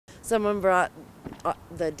someone brought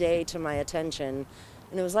the day to my attention,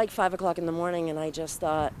 and it was like 5 o'clock in the morning, and I just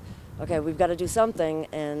thought, okay, we've got to do something,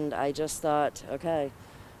 and I just thought, okay,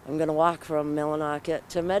 I'm going to walk from Millinocket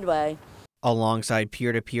to Medway. Alongside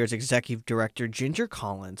Pir2Peer's executive director Ginger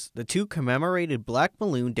Collins, the two commemorated Black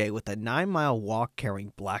Balloon Day with a 9-mile walk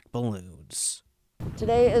carrying black balloons.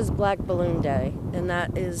 Today is Black Balloon Day, and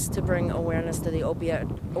that is to bring awareness to the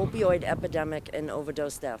opioid epidemic and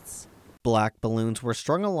overdose deaths. Black balloons were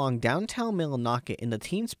strung along downtown Millinocket in the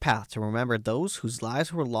teens' path to remember those whose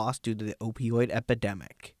lives were lost due to the opioid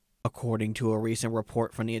epidemic. According to a recent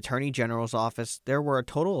report from the Attorney General's office, there were a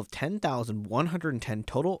total of 10,110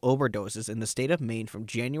 total overdoses in the state of Maine from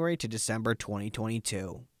January to December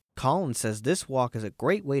 2022. Collins says this walk is a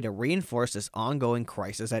great way to reinforce this ongoing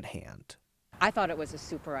crisis at hand. I thought it was a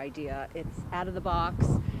super idea. It's out of the box.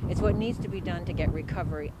 It's what needs to be done to get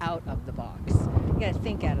recovery out of the box. You gotta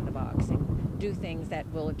think out of the box and do things that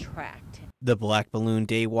will attract. The Black Balloon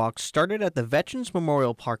Day Walk started at the Veterans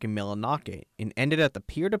Memorial Park in Millinocket and ended at the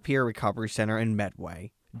Pir2Peer Recovery Center in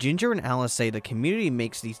Medway. Ginger and Alice say the community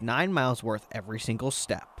makes these 9 miles worth every single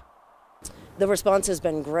step. The response has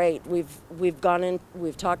been great. We've gone in,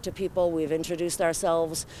 we've talked to people, we've introduced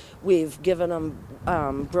ourselves, we've given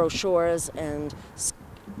them brochures and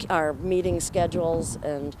our meeting schedules,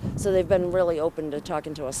 and so they've been really open to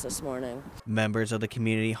talking to us this morning. Members of the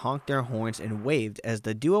community honked their horns and waved as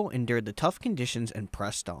the duo endured the tough conditions and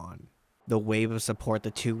pressed on. The wave of support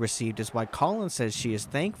the two received is why Collins says she is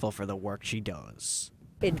thankful for the work she does.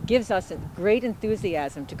 It gives us a great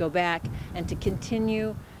enthusiasm to go back and to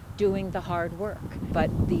continue doing the hard work.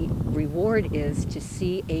 But the reward is to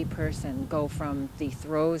see a person go from the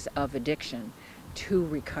throes of addiction to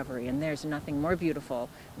recovery, and there's nothing more beautiful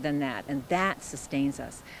than that, and that sustains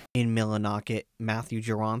us. In Millinocket, Matthew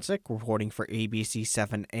Jaroncic reporting for ABC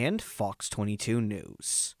 7 and Fox 22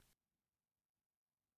 News.